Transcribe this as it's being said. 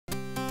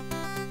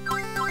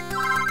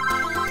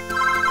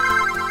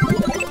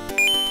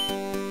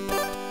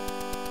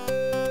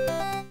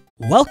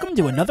Welcome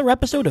to another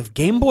episode of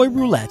Game Boy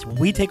Roulette, where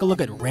we take a look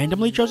at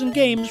randomly chosen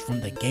games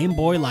from the Game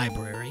Boy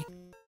library.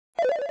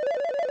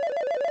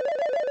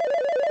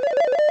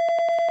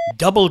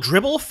 Double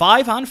Dribble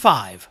 5 on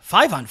 5.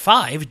 5 on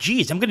 5?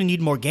 Geez, I'm gonna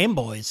need more Game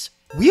Boys.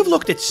 We have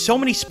looked at so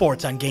many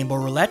sports on Game Boy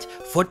Roulette: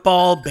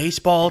 football,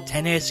 baseball,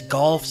 tennis,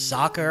 golf,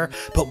 soccer,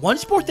 but one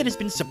sport that has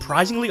been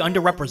surprisingly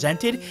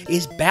underrepresented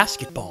is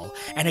basketball.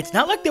 And it's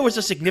not like there was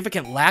a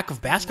significant lack of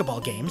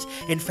basketball games.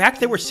 In fact,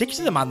 there were 6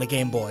 of them on the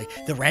Game Boy.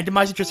 The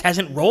randomizer just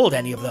hasn't rolled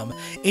any of them.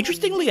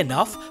 Interestingly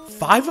enough,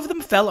 5 of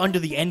them fell under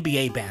the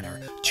NBA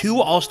banner.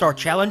 2 All-Star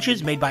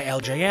Challenges made by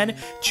LJN,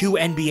 2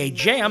 NBA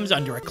Jams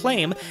under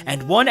Acclaim,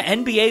 and 1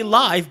 NBA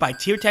Live by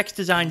Tiertex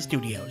Design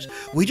Studios.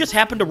 We just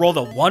happened to roll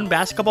the one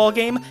basketball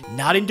game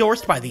not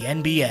endorsed by the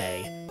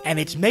NBA. And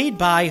it's made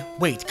by,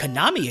 wait,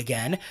 Konami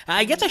again?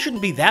 I guess I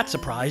shouldn't be that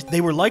surprised. They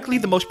were likely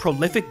the most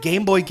prolific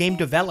Game Boy game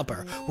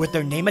developer, with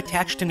their name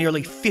attached to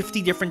nearly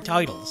 50 different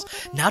titles.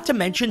 Not to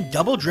mention,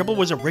 Double Dribble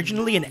was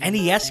originally an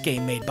NES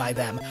game made by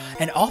them,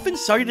 and often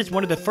cited as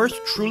one of the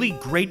first truly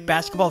great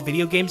basketball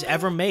video games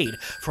ever made,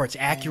 for its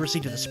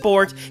accuracy to the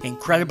sport,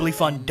 incredibly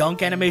fun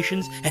dunk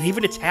animations, and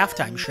even its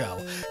halftime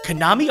show.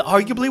 Konami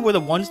arguably were the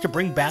ones to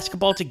bring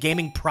basketball to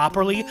gaming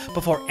properly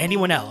before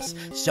anyone else,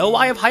 so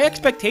I have high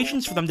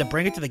expectations for them to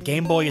bring it to the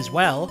Game Boy as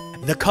well.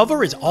 The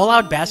cover is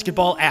all-out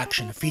basketball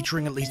action,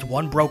 featuring at least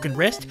one broken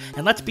wrist,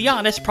 and let's be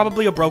honest,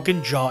 probably a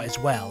broken jaw as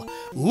well.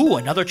 Ooh,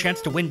 another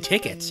chance to win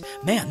tickets.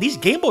 Man, these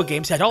Game Boy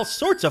games had all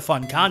sorts of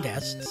fun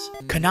contests.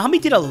 Konami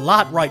did a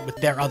lot right with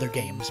their other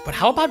games, but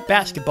how about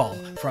basketball?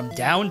 From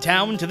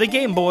downtown to the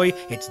Game Boy,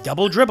 it's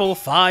Double Dribble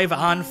 5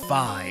 on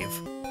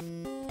 5.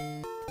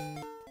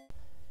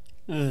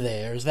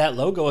 There's that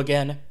logo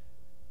again,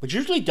 which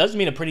usually does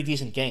mean a pretty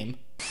decent game.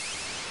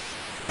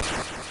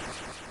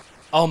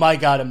 Oh my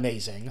god,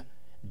 amazing.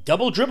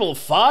 Double Dribble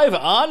 5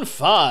 on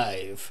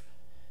 5.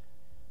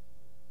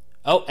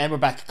 Oh, and we're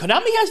back.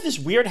 Konami has this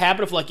weird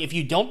habit of, like, if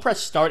you don't press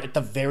start at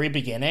the very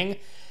beginning,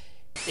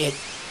 it...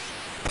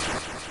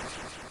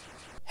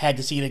 Had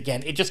to see it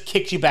again. It just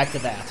kicks you back to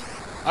that.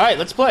 Alright,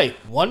 let's play.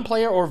 One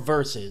player or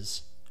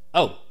versus.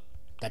 Oh,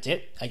 that's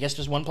it? I guess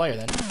just one player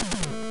then.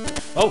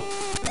 Oh.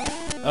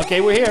 Okay,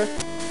 we're here.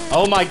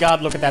 Oh my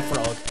god, look at that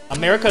frog.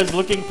 America is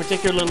looking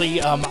particularly,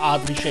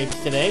 oddly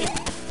shaped today.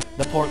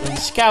 The Portland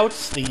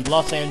Scouts, the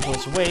Los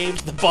Angeles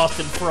Waves, the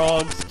Boston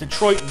Frogs,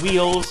 Detroit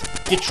Wheels.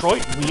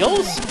 Detroit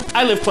Wheels?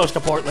 I live close to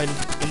Portland,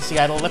 in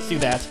Seattle. Let's do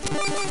that.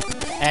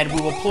 And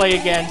we will play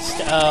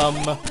against,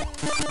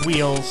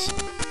 Wheels.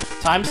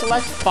 Time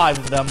select, 5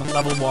 of them,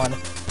 level 1.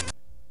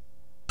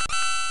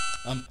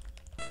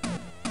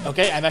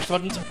 Okay, I mashed the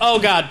buttons. Oh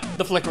god,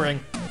 the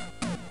flickering.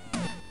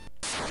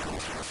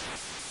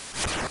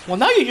 Well,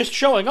 now you're just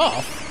showing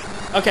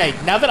off. Okay,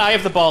 now that I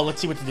have the ball,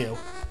 let's see what to do.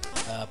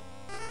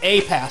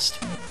 A passed.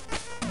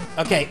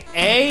 Okay,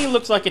 A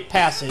looks like it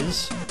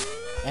passes,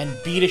 and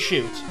B to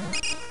shoot.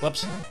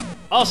 Whoops.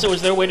 Also,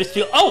 is there a way to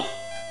steal? Oh!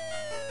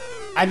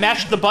 I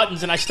mashed the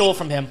buttons and I stole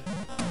from him.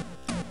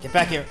 Get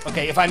back here.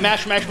 Okay, if I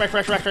mash.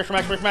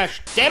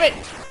 Damn it!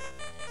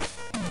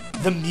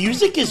 The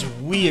music is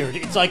weird.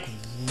 It's like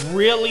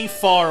really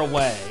far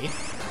away.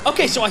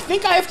 Okay, so I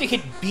think I have to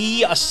hit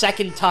B a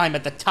second time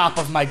at the top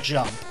of my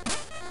jump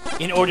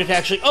in order to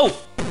actually... Oh!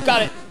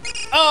 Got it!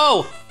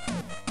 Oh!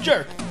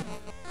 Jerk.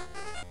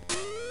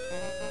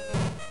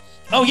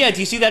 Oh yeah, do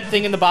you see that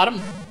thing in the bottom?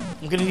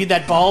 I'm gonna need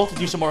that ball to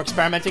do some more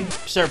experimenting.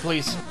 Sir,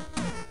 please.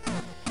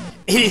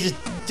 It is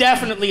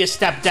definitely a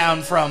step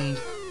down from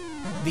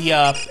the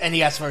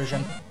NES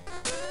version.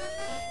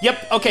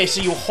 Yep, okay,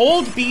 so you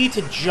hold B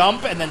to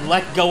jump and then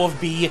let go of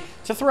B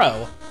to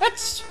throw.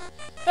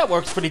 That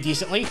works pretty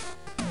decently.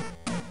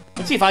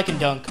 Let's see if I can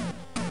dunk.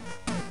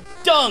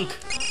 Dunk!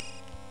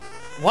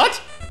 What?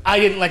 I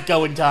didn't let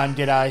go in time,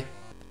 did I?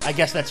 I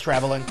guess that's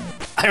traveling.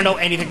 I don't know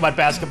anything about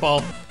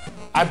basketball.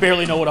 I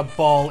barely know what a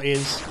ball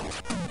is.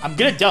 I'm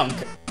gonna dunk.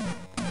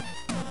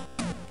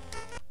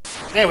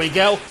 There we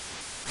go.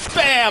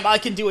 Bam! I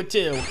can do it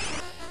too.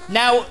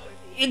 Now,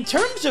 in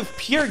terms of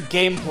pure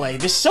gameplay,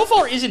 this so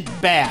far isn't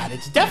bad.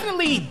 It's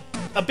definitely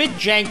a bit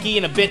janky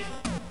and a bit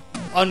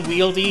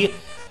unwieldy,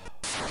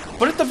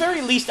 but at the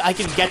very least, I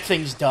can get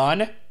things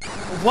done.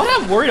 What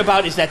I'm worried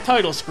about is that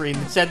title screen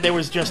that said there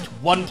was just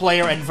one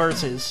player and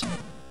versus.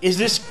 Is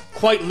this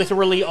quite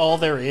literally all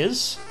there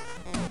is?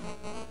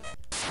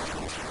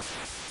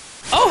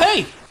 Oh,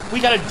 hey! We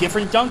got a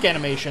different dunk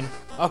animation.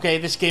 Okay,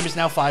 this game is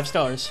now 5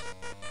 stars.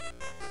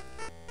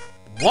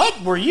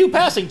 What were you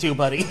passing to,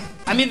 buddy?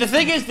 I mean, the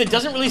thing is, there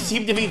doesn't really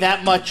seem to be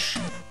that much,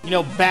 you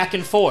know, back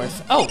and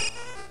forth. Oh,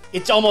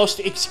 it's almost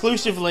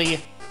exclusively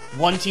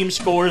one team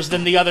scores,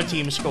 then the other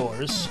team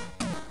scores.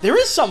 There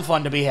is some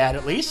fun to be had,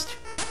 at least.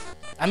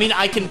 I mean,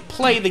 I can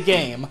play the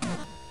game.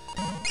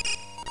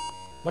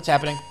 What's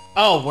happening?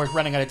 Oh, we're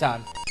running out of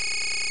time.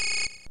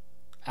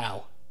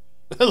 Ow.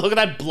 Look at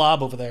that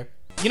blob over there.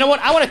 You know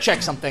what? I want to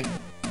check something.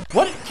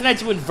 What can I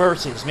do in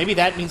versus? Maybe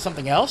that means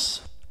something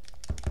else?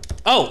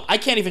 Oh, I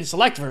can't even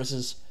select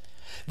versus.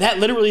 That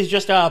literally is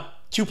just a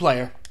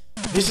 2-player.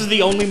 This is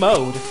the only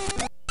mode.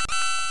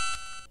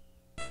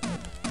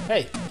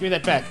 Hey, give me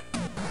that back.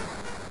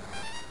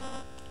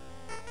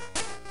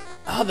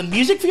 Oh, the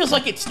music feels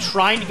like it's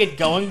trying to get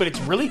going, but it's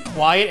really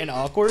quiet and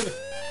awkward.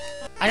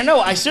 I don't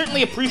know, I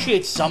certainly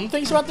appreciate some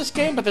things about this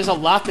game, but there's a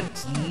lot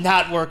that's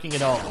not working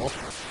at all.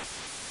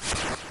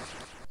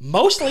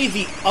 Mostly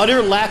the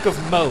utter lack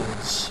of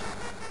modes.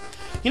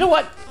 You know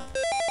what?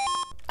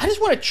 I just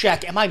want to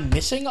check, am I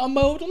missing a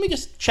mode? Let me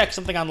just check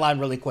something online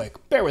really quick.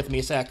 Bear with me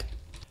a sec.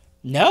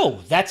 No,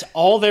 that's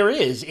all there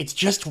is. It's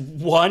just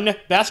one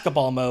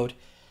basketball mode.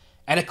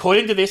 And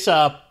according to this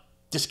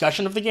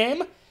discussion of the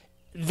game,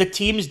 the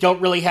teams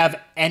don't really have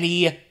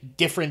any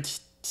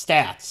different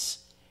stats,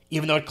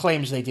 even though it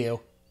claims they do.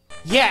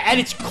 Yeah, at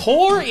its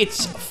core,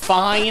 it's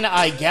fine,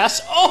 I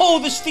guess. Oh,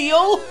 the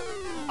steal!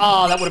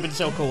 Oh, that would have been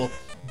so cool.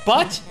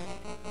 But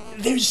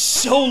there's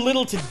so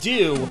little to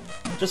do.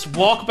 Just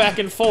walk back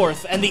and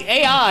forth, and the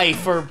AI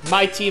for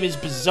my team is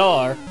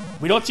bizarre.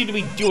 We don't seem to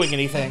be doing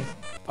anything.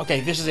 Okay,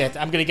 this is it.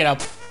 I'm gonna get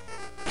up.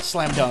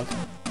 Slam dunk.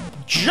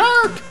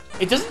 Jerk!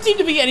 It doesn't seem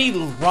to be any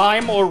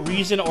rhyme or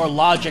reason or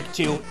logic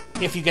to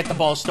if you get the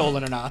ball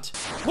stolen or not.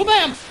 Well,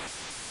 bam!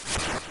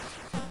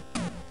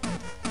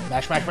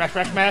 Mash, mash, mash,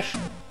 mash, mash.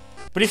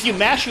 But if you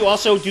mash, you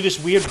also do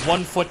this weird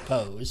 1-foot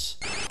pose.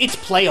 It's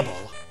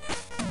playable.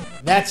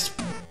 That's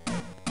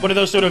one of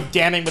those sort of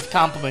damning with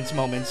compliments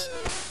moments.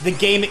 The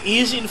game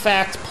is, in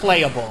fact,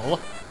 playable.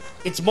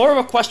 It's more of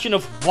a question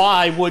of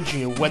why would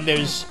you when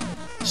there's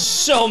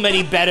so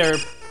many better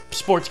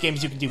sports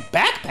games you can do.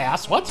 Back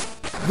pass? What?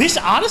 This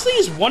honestly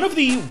is one of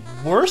the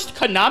worst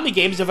Konami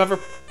games I've ever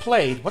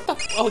played. What the?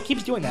 Oh, it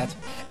keeps doing that.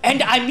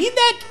 And I mean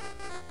that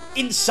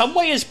in some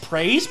way as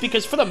praise,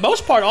 because for the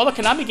most part, all the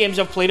Konami games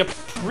I've played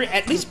are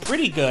at least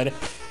pretty good.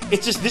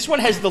 It's just this one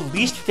has the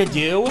least to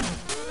do,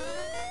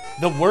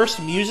 the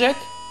worst music.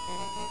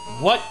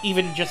 What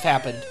even just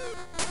happened?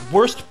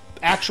 Worst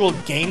actual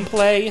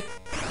gameplay.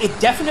 It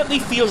definitely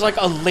feels like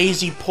a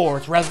lazy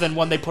port rather than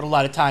one they put a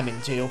lot of time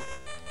into.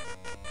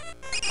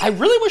 I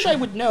really wish I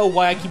would know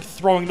why I keep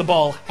throwing the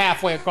ball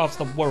halfway across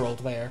the world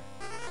there.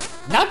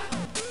 Not...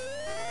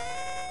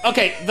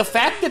 Okay, the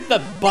fact that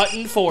the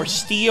button for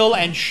steal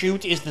and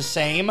shoot is the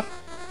same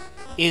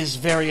is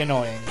very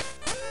annoying.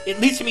 It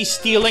leads to me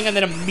stealing and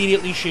then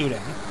immediately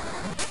shooting.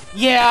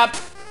 Yeah,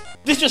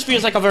 this just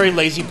feels like a very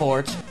lazy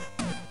port.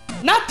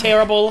 Not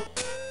terrible.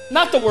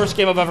 Not the worst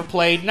game I've ever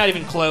played, not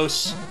even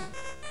close.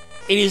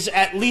 It is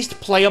at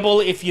least playable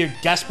if you're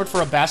desperate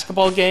for a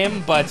basketball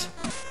game, but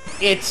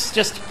it's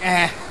just,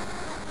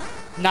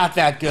 not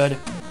that good.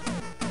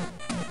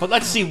 But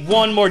let's see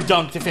one more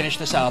dunk to finish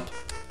this up.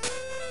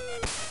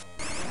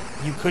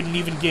 You couldn't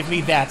even give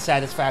me that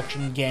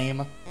satisfaction,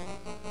 game.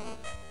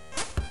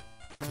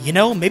 You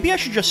know, maybe I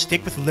should just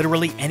stick with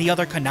literally any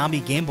other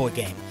Konami Game Boy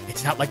game.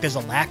 It's not like there's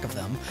a lack of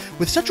them.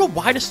 With such a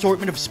wide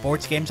assortment of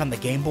sports games on the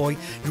Game Boy,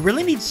 you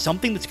really need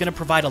something that's going to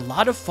provide a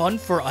lot of fun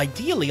for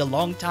ideally a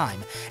long time,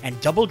 and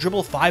Double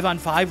Dribble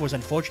 5-on-5 was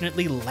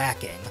unfortunately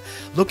lacking.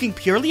 Looking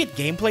purely at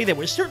gameplay, there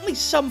was certainly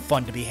some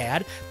fun to be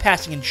had.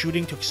 Passing and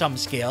shooting took some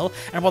skill,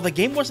 and while the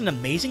game wasn't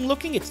amazing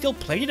looking, it still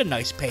played at a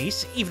nice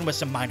pace, even with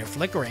some minor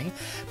flickering.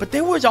 But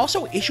there was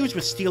also issues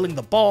with stealing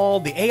the ball,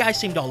 the AI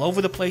seemed all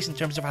over the place in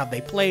terms of how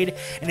they played,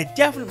 and it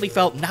definitely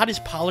felt not as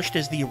polished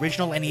as the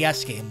original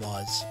NES game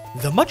was.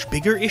 The much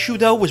bigger issue,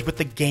 though, was with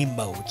the game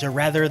modes, or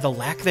rather, the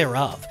lack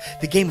thereof.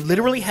 The game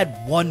literally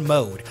had one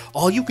mode.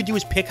 All you could do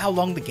is pick how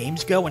long the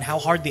games go and how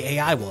hard the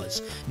AI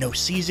was. No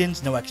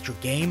seasons, no extra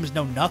games,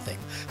 no nothing.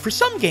 For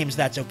some games,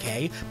 that's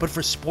okay, but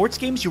for sports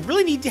games, you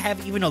really need to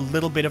have even a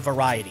little bit of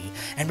variety.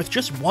 And with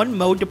just one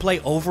mode to play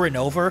over and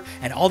over,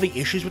 and all the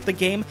issues with the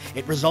game,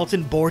 it results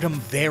in boredom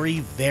very,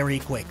 very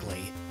quickly.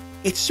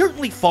 It's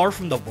certainly far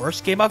from the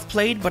worst game I've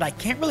played, but I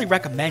can't really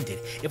recommend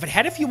it. If it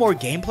had a few more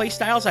gameplay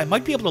styles, I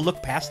might be able to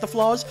look past the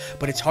flaws,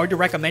 but it's hard to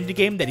recommend a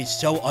game that is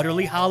so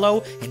utterly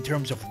hollow in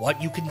terms of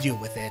what you can do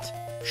with it.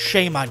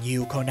 Shame on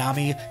you,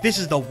 Konami. This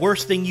is the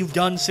worst thing you've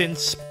done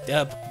since,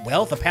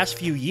 well, the past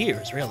few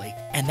years, really.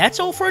 And that's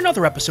all for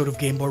another episode of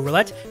Game Boy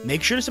Roulette.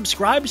 Make sure to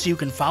subscribe so you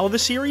can follow the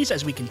series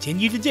as we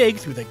continue to dig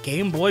through the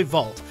Game Boy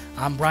Vault.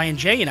 I'm Brian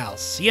J, and I'll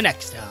see you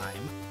next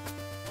time.